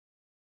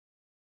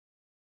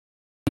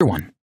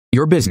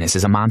Your business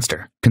is a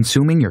monster,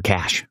 consuming your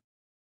cash.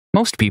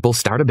 Most people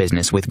start a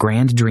business with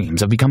grand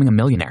dreams of becoming a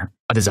millionaire,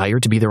 a desire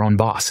to be their own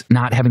boss,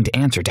 not having to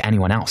answer to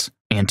anyone else,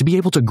 and to be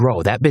able to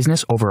grow that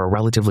business over a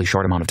relatively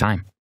short amount of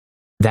time.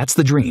 That's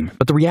the dream,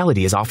 but the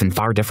reality is often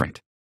far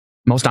different.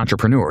 Most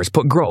entrepreneurs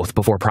put growth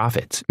before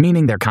profits,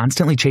 meaning they're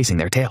constantly chasing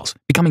their tails,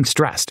 becoming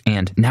stressed,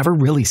 and never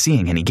really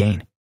seeing any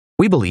gain.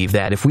 We believe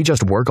that if we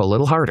just work a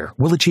little harder,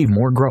 we'll achieve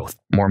more growth,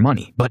 more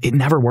money, but it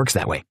never works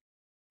that way.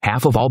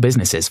 Half of all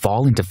businesses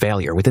fall into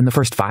failure within the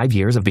first 5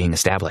 years of being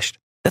established.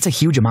 That's a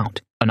huge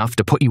amount, enough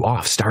to put you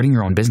off starting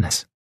your own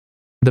business.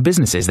 The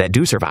businesses that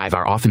do survive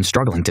are often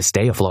struggling to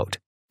stay afloat,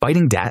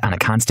 fighting debt on a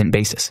constant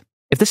basis.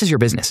 If this is your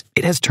business,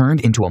 it has turned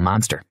into a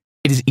monster.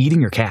 It is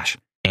eating your cash,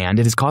 and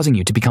it is causing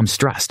you to become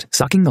stressed,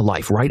 sucking the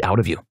life right out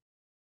of you.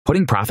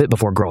 Putting profit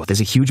before growth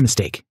is a huge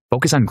mistake.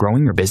 Focus on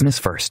growing your business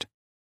first.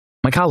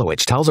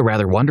 Michalowicz tells a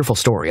rather wonderful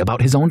story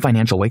about his own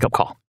financial wake-up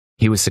call.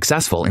 He was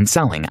successful in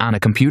selling on a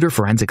computer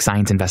forensic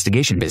science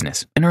investigation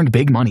business and earned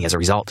big money as a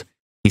result.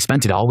 He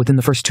spent it all within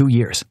the first 2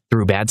 years,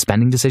 through bad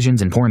spending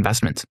decisions and poor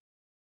investments.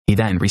 He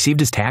then received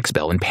his tax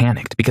bill and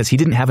panicked because he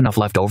didn't have enough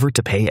left over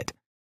to pay it.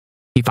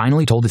 He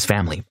finally told his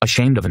family,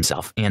 ashamed of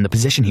himself and the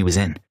position he was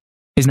in.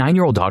 His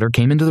 9-year-old daughter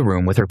came into the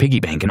room with her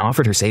piggy bank and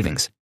offered her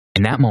savings.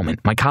 In that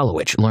moment,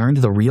 Michalowicz learned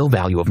the real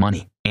value of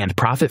money, and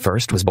profit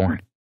first was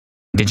born.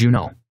 Did you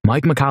know?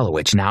 Mike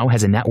Michalowicz now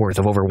has a net worth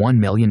of over $1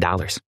 million.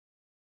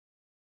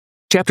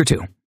 Chapter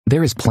 2.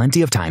 There is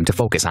plenty of time to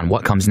focus on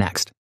what comes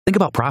next. Think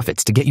about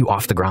profits to get you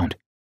off the ground.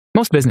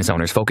 Most business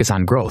owners focus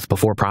on growth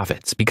before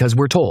profits because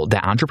we're told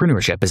that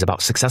entrepreneurship is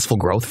about successful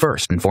growth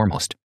first and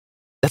foremost.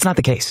 That's not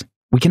the case.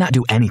 We cannot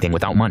do anything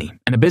without money,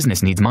 and a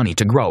business needs money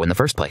to grow in the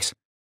first place.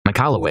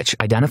 Michalowicz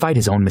identified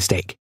his own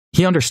mistake.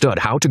 He understood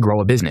how to grow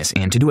a business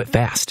and to do it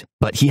fast,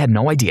 but he had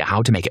no idea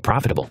how to make it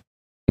profitable.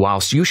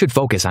 Whilst you should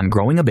focus on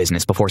growing a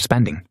business before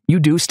spending,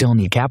 you do still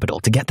need capital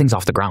to get things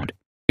off the ground.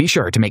 Be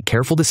sure to make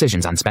careful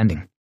decisions on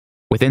spending.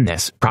 Within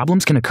this,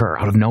 problems can occur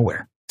out of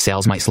nowhere.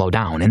 Sales might slow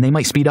down and they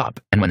might speed up,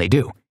 and when they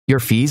do, your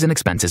fees and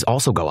expenses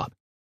also go up.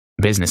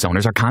 Business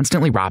owners are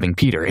constantly robbing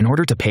Peter in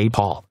order to pay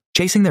Paul,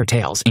 chasing their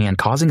tails and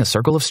causing a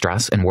circle of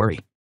stress and worry.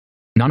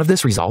 None of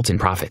this results in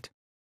profit.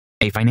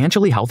 A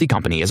financially healthy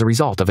company is a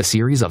result of a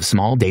series of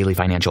small daily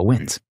financial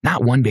wins,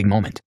 not one big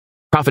moment.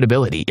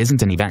 Profitability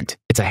isn't an event,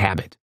 it's a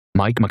habit.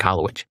 Mike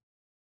Michalowicz.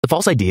 The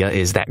false idea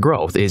is that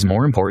growth is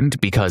more important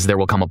because there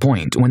will come a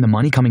point when the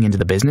money coming into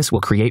the business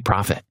will create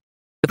profit.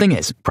 The thing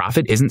is,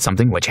 profit isn't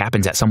something which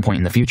happens at some point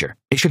in the future.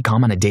 It should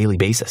come on a daily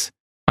basis.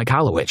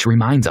 Michalowicz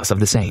reminds us of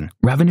the saying,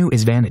 revenue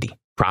is vanity,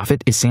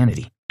 profit is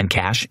sanity, and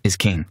cash is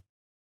king.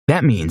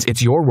 That means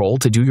it's your role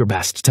to do your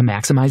best to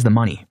maximize the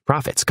money,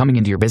 profits coming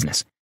into your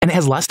business, and it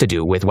has less to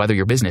do with whether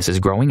your business is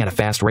growing at a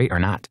fast rate or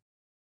not.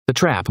 The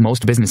trap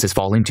most businesses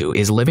fall into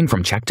is living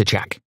from check to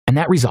check, and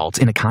that results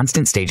in a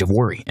constant stage of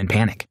worry and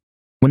panic.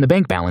 When the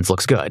bank balance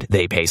looks good,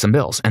 they pay some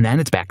bills, and then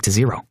it's back to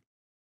zero.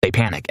 They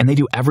panic, and they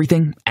do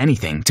everything,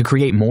 anything, to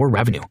create more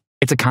revenue.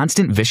 It's a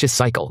constant vicious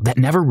cycle that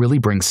never really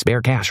brings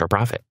spare cash or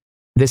profit.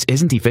 This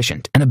isn't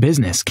efficient, and a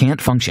business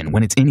can't function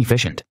when it's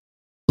inefficient.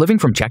 Living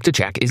from check to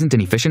check isn't an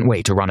efficient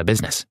way to run a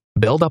business.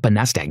 Build up a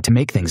nest egg to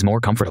make things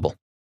more comfortable.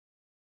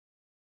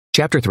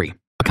 Chapter 3.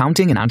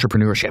 Accounting and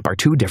entrepreneurship are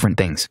two different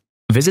things.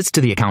 Visits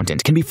to the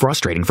accountant can be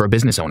frustrating for a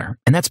business owner,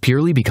 and that's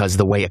purely because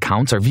the way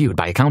accounts are viewed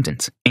by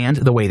accountants and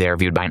the way they are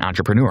viewed by an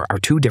entrepreneur are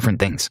two different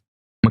things.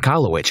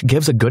 Michalowicz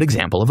gives a good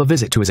example of a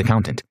visit to his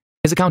accountant.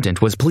 His accountant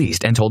was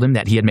pleased and told him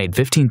that he had made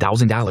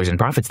 $15,000 in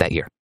profits that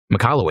year.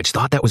 Michalowicz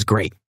thought that was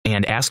great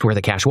and asked where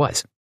the cash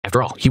was.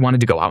 After all, he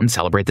wanted to go out and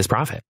celebrate this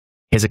profit.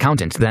 His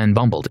accountant then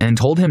bumbled and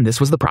told him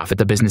this was the profit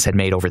the business had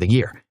made over the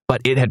year,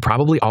 but it had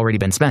probably already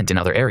been spent in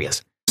other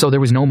areas, so there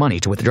was no money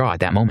to withdraw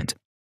at that moment.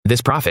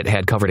 This profit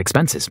had covered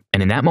expenses,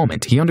 and in that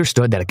moment, he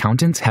understood that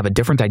accountants have a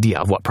different idea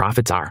of what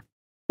profits are.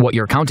 What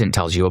your accountant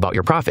tells you about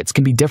your profits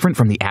can be different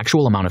from the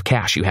actual amount of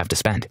cash you have to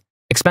spend.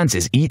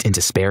 Expenses eat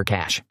into spare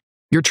cash.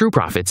 Your true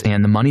profits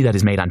and the money that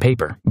is made on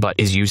paper, but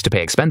is used to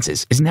pay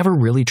expenses, is never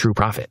really true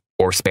profit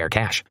or spare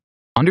cash.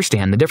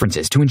 Understand the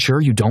differences to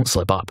ensure you don't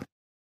slip up.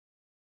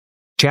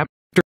 Chapter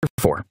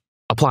 4.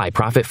 Apply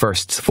Profit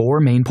First's 4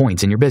 main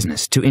points in your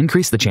business to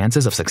increase the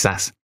chances of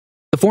success.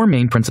 The 4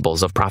 main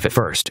principles of Profit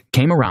First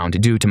came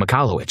around due to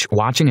Michalowicz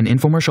watching an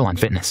infomercial on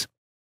fitness.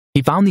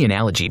 He found the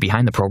analogy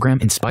behind the program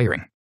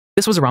inspiring.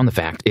 This was around the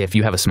fact if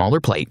you have a smaller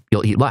plate,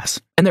 you'll eat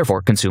less, and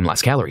therefore consume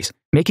less calories,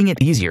 making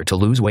it easier to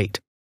lose weight.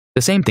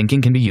 The same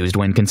thinking can be used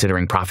when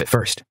considering Profit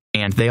First,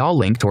 and they all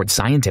link towards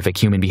scientific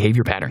human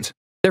behavior patterns.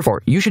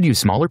 Therefore, you should use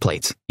smaller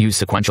plates, use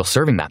sequential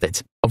serving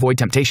methods, avoid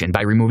temptation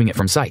by removing it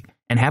from sight,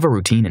 and have a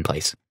routine in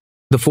place.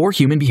 The 4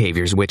 human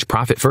behaviors which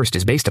Profit First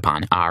is based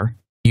upon are: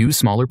 use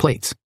smaller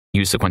plates,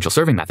 use sequential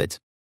serving methods,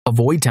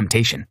 avoid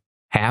temptation,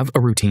 have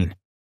a routine.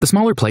 The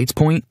smaller plates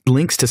point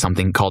links to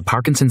something called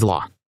Parkinson's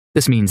Law.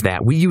 This means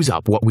that we use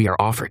up what we are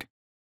offered.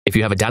 If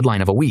you have a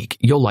deadline of a week,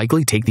 you'll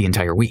likely take the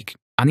entire week.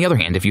 On the other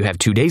hand, if you have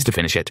 2 days to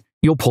finish it,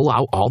 you'll pull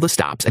out all the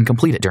stops and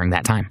complete it during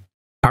that time.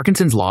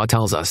 Parkinson's Law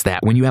tells us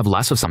that when you have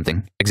less of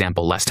something,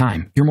 example less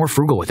time, you're more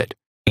frugal with it.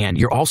 and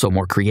you're also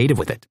more creative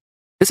with it.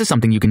 This is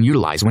something you can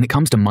utilize when it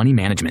comes to money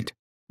management.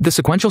 The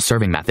sequential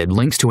serving method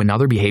links to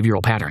another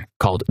behavioral pattern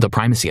called the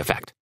primacy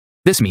effect.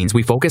 This means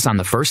we focus on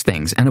the first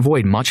things and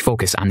avoid much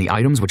focus on the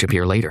items which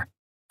appear later.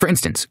 For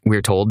instance,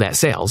 we're told that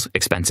sales,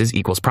 expenses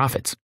equals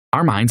profits.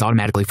 Our minds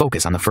automatically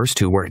focus on the first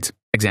two words.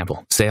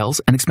 Example,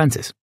 sales and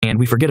expenses, and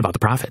we forget about the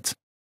profits.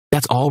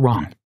 That's all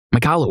wrong.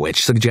 Michalowicz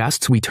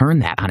suggests we turn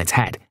that on its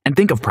head and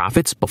think of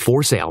profits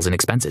before sales and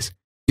expenses.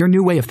 Your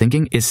new way of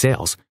thinking is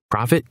sales,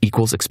 profit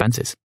equals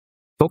expenses.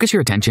 Focus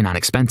your attention on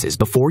expenses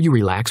before you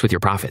relax with your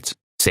profits.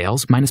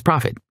 Sales minus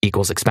profit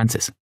equals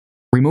expenses.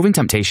 Removing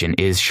temptation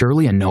is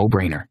surely a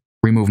no-brainer.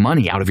 Remove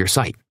money out of your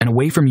sight and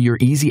away from your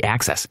easy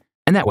access,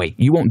 and that way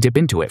you won't dip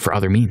into it for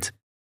other means.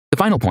 The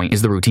final point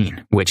is the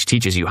routine, which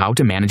teaches you how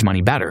to manage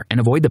money better and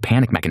avoid the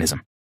panic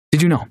mechanism.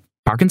 Did you know?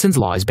 Parkinson's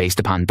law is based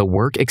upon the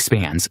work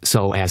expands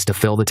so as to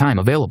fill the time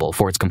available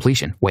for its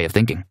completion way of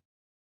thinking.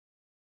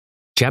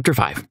 Chapter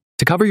 5.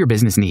 To cover your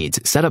business needs,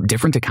 set up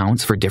different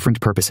accounts for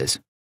different purposes.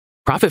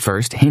 Profit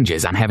First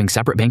hinges on having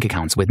separate bank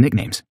accounts with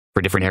nicknames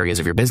for different areas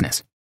of your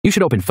business. You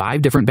should open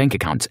 5 different bank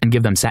accounts and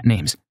give them set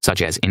names,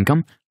 such as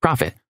income,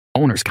 profit,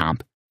 owner's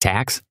comp,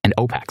 tax, and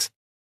OPEX.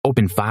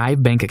 Open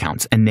 5 bank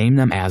accounts and name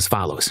them as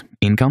follows: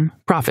 income,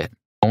 profit,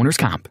 owner's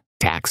comp,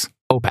 tax,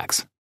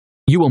 OPEX.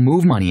 You will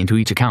move money into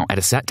each account at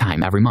a set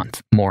time every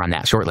month. More on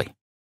that shortly.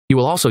 You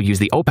will also use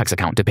the OPEX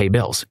account to pay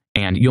bills,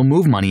 and you'll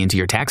move money into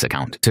your tax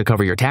account to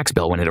cover your tax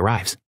bill when it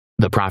arrives.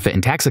 The profit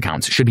and tax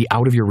accounts should be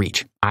out of your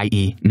reach,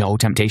 i.e., no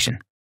temptation.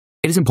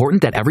 It is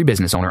important that every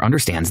business owner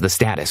understands the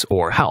status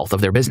or health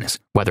of their business,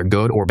 whether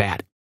good or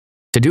bad.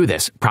 To do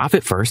this,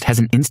 Profit First has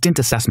an instant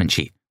assessment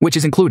sheet, which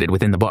is included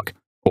within the book,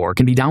 or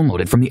can be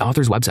downloaded from the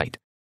author's website.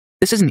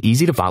 This is an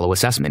easy-to-follow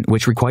assessment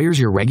which requires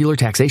your regular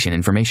taxation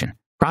information,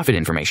 profit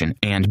information,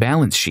 and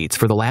balance sheets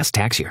for the last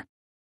tax year.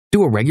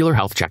 Do a regular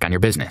health check on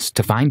your business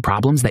to find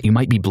problems that you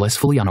might be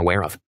blissfully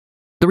unaware of.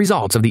 The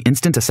results of the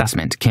instant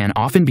assessment can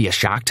often be a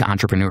shock to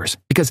entrepreneurs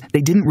because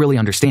they didn't really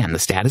understand the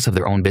status of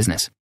their own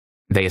business.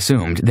 They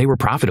assumed they were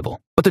profitable,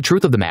 but the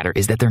truth of the matter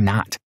is that they're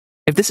not.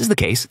 If this is the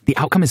case, the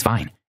outcome is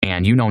fine,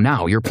 and you know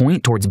now your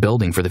point towards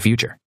building for the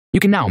future.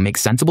 You can now make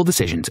sensible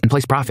decisions and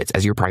place profits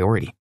as your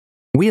priority.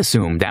 We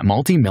assume that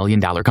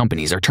multi-million-dollar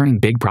companies are turning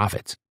big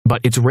profits,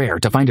 but it's rare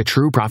to find a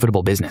true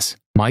profitable business.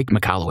 Mike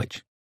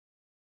Michalowicz.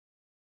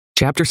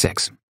 Chapter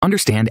 6.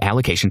 Understand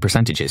allocation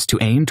percentages to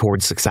aim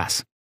towards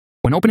success.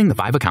 When opening the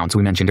 5 accounts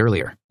we mentioned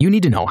earlier, you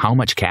need to know how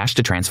much cash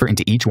to transfer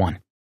into each one.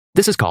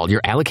 This is called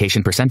your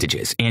allocation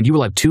percentages, and you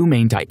will have 2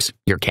 main types,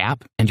 your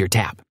CAP and your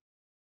TAP.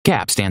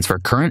 CAP stands for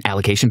current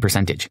allocation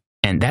percentage,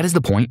 and that is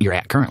the point you're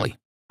at currently,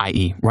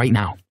 i.e. right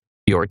now.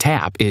 Your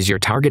TAP is your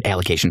target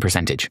allocation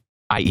percentage,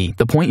 i.e.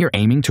 the point you're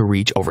aiming to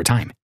reach over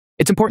time.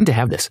 It's important to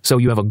have this so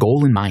you have a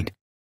goal in mind.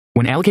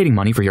 When allocating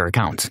money for your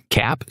accounts,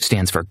 CAP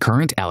stands for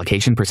current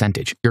allocation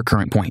percentage, your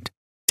current point.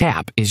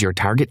 TAP is your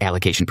target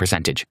allocation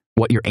percentage,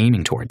 what you're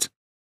aiming towards.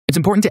 It's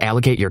important to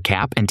allocate your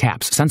CAP and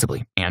TAPs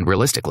sensibly and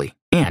realistically,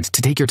 and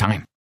to take your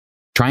time.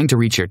 Trying to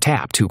reach your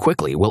TAP too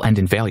quickly will end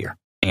in failure,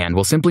 and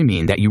will simply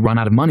mean that you run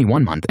out of money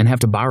one month and have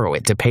to borrow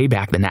it to pay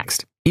back the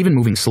next. Even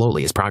moving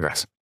slowly is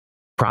progress.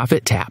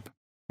 Profit TAP.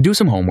 Do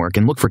some homework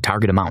and look for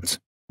target amounts.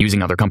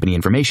 Using other company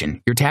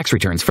information, your tax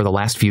returns for the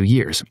last few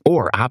years,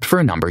 or opt for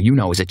a number you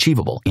know is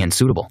achievable and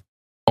suitable.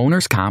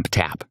 Owner's Comp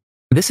TAP.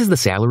 This is the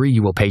salary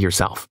you will pay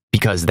yourself,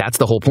 because that's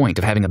the whole point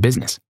of having a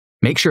business.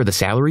 Make sure the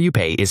salary you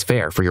pay is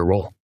fair for your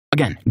role.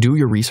 Again, do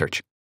your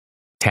research.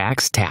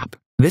 Tax TAP.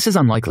 This is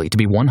unlikely to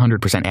be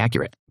 100%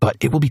 accurate, but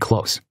it will be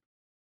close.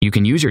 You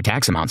can use your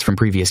tax amounts from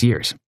previous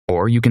years,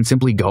 or you can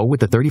simply go with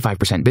the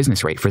 35%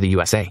 business rate for the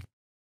USA.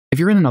 If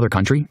you're in another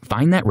country,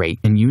 find that rate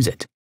and use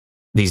it.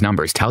 These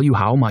numbers tell you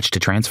how much to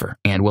transfer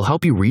and will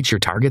help you reach your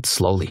targets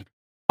slowly.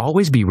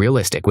 Always be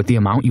realistic with the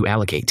amount you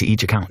allocate to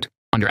each account.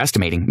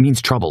 Underestimating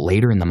means trouble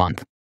later in the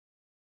month.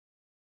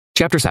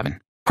 Chapter 7.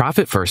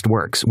 Profit First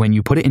works when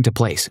you put it into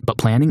place, but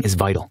planning is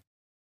vital.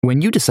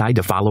 When you decide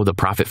to follow the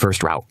Profit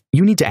First route,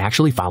 you need to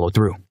actually follow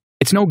through.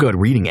 It's no good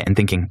reading it and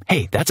thinking,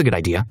 hey, that's a good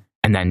idea,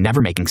 and then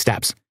never making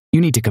steps.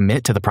 You need to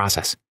commit to the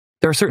process.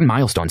 There are certain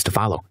milestones to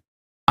follow.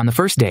 On the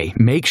first day,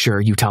 make sure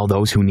you tell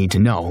those who need to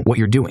know what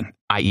you're doing,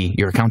 i.e.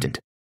 your accountant.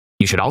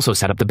 You should also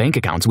set up the bank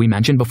accounts we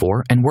mentioned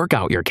before and work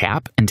out your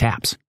CAP and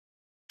TAPs.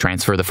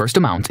 Transfer the first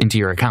amount into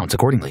your accounts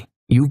accordingly.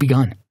 You've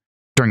begun.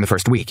 During the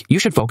first week, you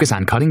should focus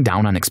on cutting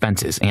down on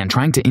expenses and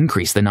trying to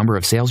increase the number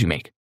of sales you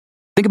make.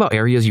 Think about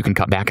areas you can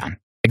cut back on.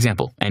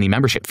 Example, any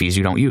membership fees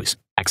you don't use,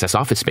 excess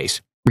office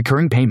space,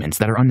 recurring payments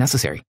that are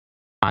unnecessary.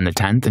 On the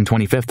 10th and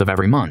 25th of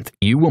every month,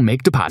 you will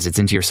make deposits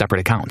into your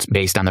separate accounts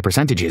based on the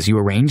percentages you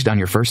arranged on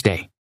your first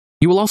day.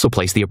 You will also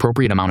place the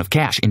appropriate amount of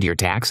cash into your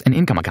tax and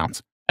income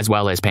accounts, as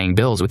well as paying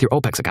bills with your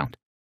OPEX account.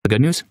 The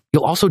good news?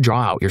 You'll also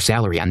draw out your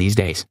salary on these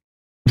days.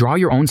 Draw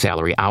your own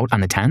salary out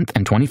on the 10th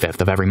and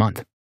 25th of every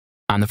month.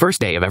 On the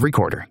first day of every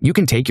quarter, you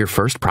can take your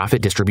first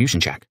profit distribution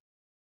check.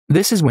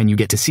 This is when you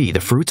get to see the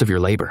fruits of your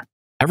labor.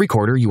 Every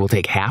quarter, you will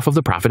take half of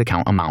the profit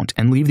account amount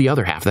and leave the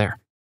other half there.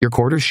 Your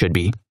quarters should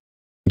be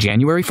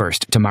January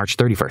 1st to March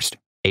 31st,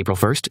 April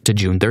 1st to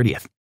June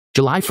 30th,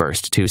 July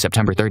 1st to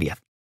September 30th,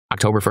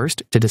 October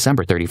 1st to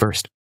December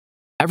 31st.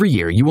 Every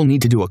year, you will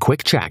need to do a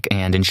quick check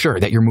and ensure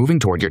that you're moving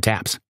toward your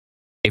TAPs.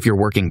 If you're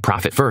working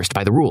profit first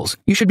by the rules,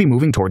 you should be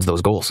moving towards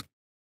those goals.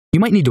 You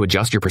might need to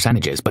adjust your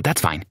percentages, but that's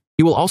fine.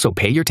 You will also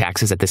pay your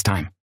taxes at this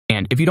time.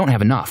 And if you don't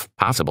have enough,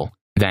 possible,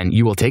 then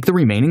you will take the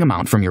remaining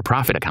amount from your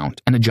profit account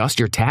and adjust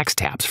your tax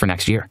TAPs for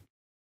next year.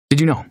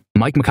 Did you know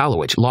Mike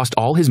Michalowicz lost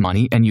all his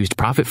money and used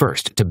profit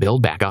first to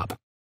build back up?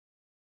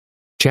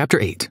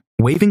 Chapter 8.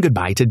 Waving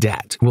goodbye to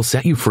debt will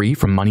set you free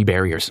from money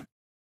barriers.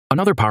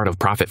 Another part of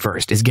profit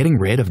first is getting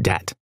rid of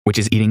debt, which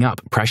is eating up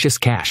precious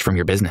cash from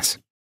your business.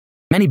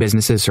 Many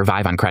businesses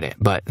survive on credit,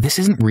 but this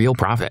isn't real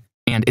profit,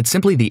 and it's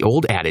simply the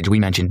old adage we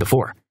mentioned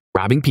before,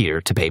 robbing Peter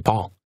to pay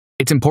Paul.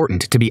 It's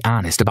important to be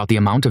honest about the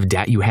amount of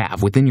debt you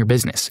have within your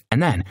business,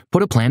 and then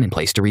put a plan in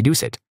place to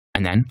reduce it,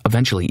 and then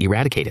eventually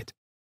eradicate it.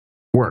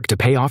 Work to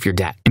pay off your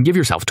debt and give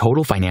yourself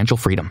total financial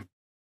freedom.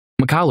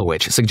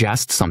 Michalowicz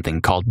suggests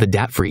something called the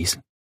debt freeze.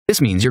 This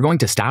means you're going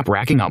to stop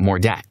racking up more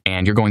debt,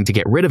 and you're going to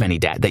get rid of any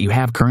debt that you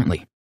have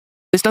currently.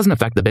 This doesn't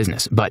affect the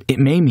business, but it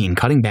may mean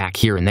cutting back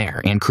here and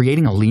there and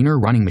creating a leaner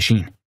running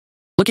machine.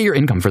 Look at your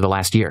income for the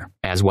last year,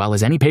 as well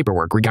as any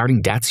paperwork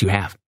regarding debts you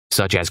have,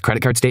 such as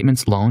credit card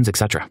statements, loans,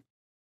 etc.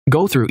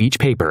 Go through each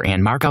paper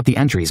and mark out the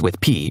entries with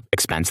P,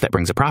 expense that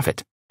brings a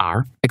profit,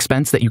 R,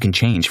 expense that you can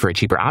change for a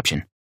cheaper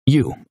option,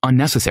 U,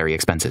 unnecessary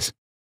expenses.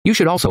 You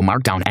should also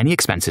mark down any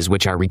expenses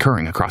which are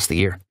recurring across the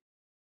year.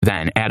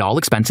 Then add all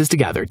expenses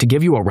together to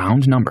give you a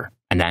round number,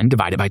 and then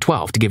divide it by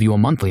 12 to give you a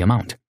monthly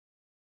amount.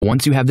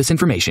 Once you have this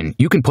information,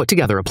 you can put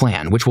together a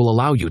plan which will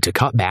allow you to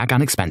cut back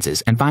on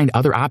expenses and find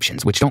other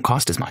options which don't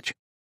cost as much.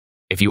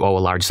 If you owe a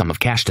large sum of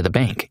cash to the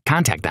bank,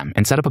 contact them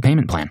and set up a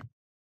payment plan.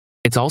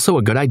 It's also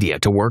a good idea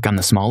to work on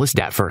the smallest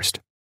debt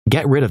first.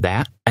 Get rid of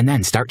that, and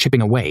then start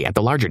chipping away at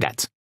the larger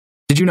debts.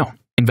 Did you know?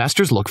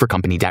 Investors look for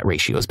company debt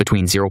ratios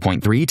between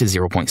 0.3 to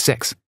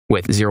 0.6,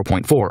 with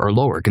 0.4 or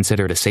lower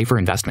considered a safer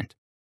investment.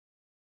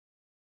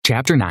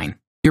 Chapter 9.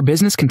 Your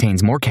business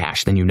contains more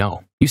cash than you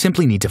know. You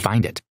simply need to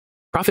find it.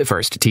 Profit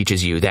First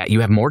teaches you that you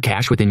have more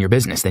cash within your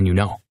business than you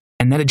know,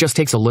 and that it just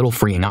takes a little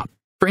freeing up.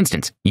 For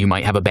instance, you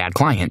might have a bad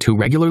client who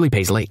regularly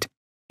pays late.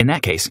 In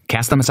that case,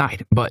 cast them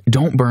aside, but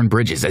don't burn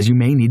bridges as you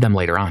may need them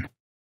later on.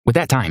 With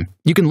that time,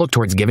 you can look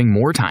towards giving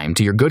more time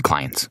to your good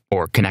clients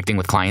or connecting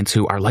with clients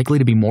who are likely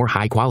to be more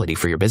high quality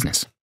for your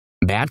business.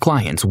 Bad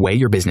clients weigh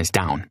your business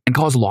down and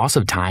cause loss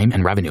of time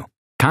and revenue.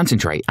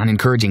 Concentrate on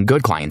encouraging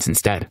good clients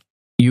instead.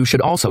 You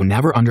should also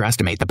never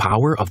underestimate the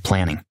power of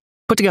planning.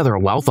 Put together a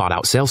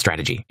well-thought-out sales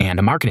strategy and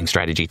a marketing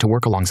strategy to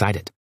work alongside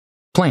it.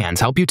 Plans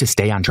help you to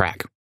stay on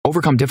track,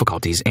 overcome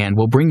difficulties, and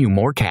will bring you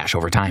more cash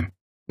over time.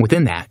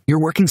 Within that,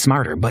 you're working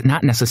smarter, but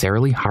not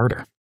necessarily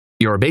harder.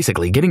 You're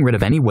basically getting rid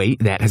of any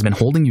weight that has been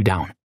holding you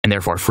down, and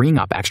therefore freeing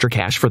up extra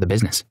cash for the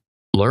business.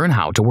 Learn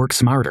how to work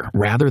smarter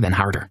rather than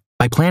harder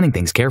by planning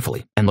things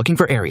carefully and looking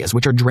for areas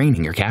which are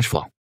draining your cash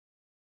flow.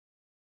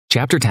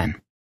 Chapter 10.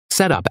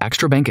 Set up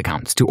extra bank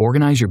accounts to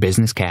organize your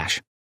business cash.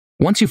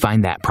 Once you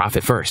find that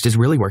Profit First is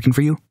really working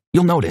for you,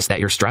 you'll notice that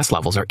your stress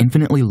levels are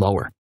infinitely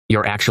lower.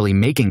 You're actually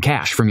making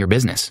cash from your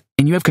business,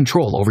 and you have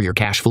control over your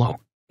cash flow.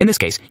 In this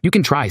case, you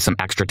can try some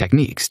extra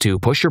techniques to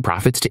push your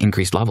profits to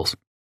increased levels.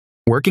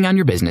 Working on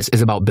your business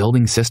is about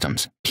building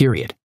systems,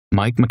 period.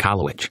 Mike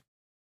Michalowicz.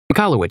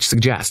 Michalowicz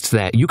suggests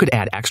that you could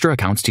add extra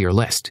accounts to your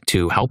list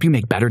to help you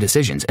make better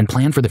decisions and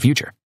plan for the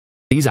future.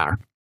 These are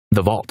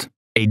the Vault,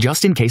 a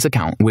just-in-case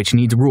account which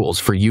needs rules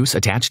for use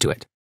attached to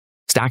it.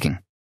 Stocking.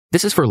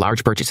 This is for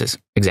large purchases,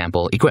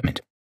 example,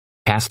 equipment.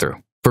 Pass-through,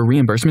 for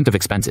reimbursement of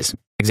expenses,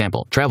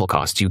 example, travel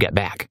costs you get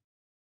back.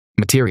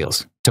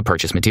 Materials, to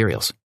purchase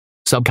materials.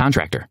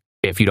 Subcontractor,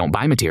 if you don't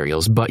buy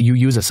materials but you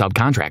use a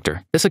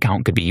subcontractor, this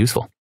account could be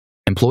useful.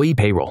 Employee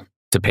payroll,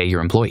 to pay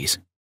your employees.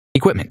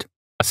 Equipment,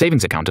 a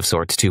savings account of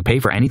sorts to pay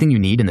for anything you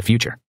need in the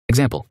future,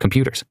 example,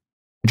 computers.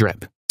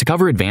 Drip, to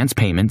cover advance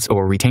payments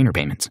or retainer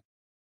payments.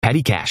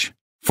 Petty cash,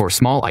 for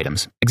small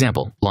items,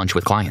 example, lunch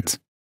with clients.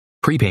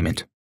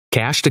 Prepayment,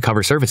 cash to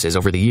cover services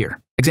over the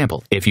year,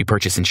 example, if you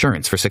purchase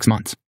insurance for 6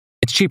 months.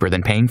 It's cheaper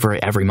than paying for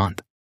it every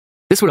month.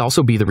 This would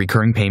also be the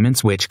recurring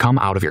payments which come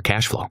out of your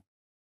cash flow.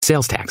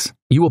 Sales tax,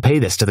 you will pay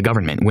this to the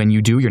government when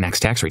you do your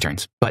next tax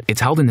returns, but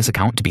it's held in this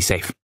account to be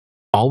safe.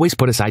 Always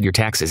put aside your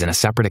taxes in a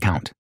separate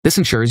account. This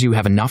ensures you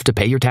have enough to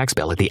pay your tax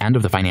bill at the end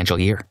of the financial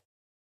year.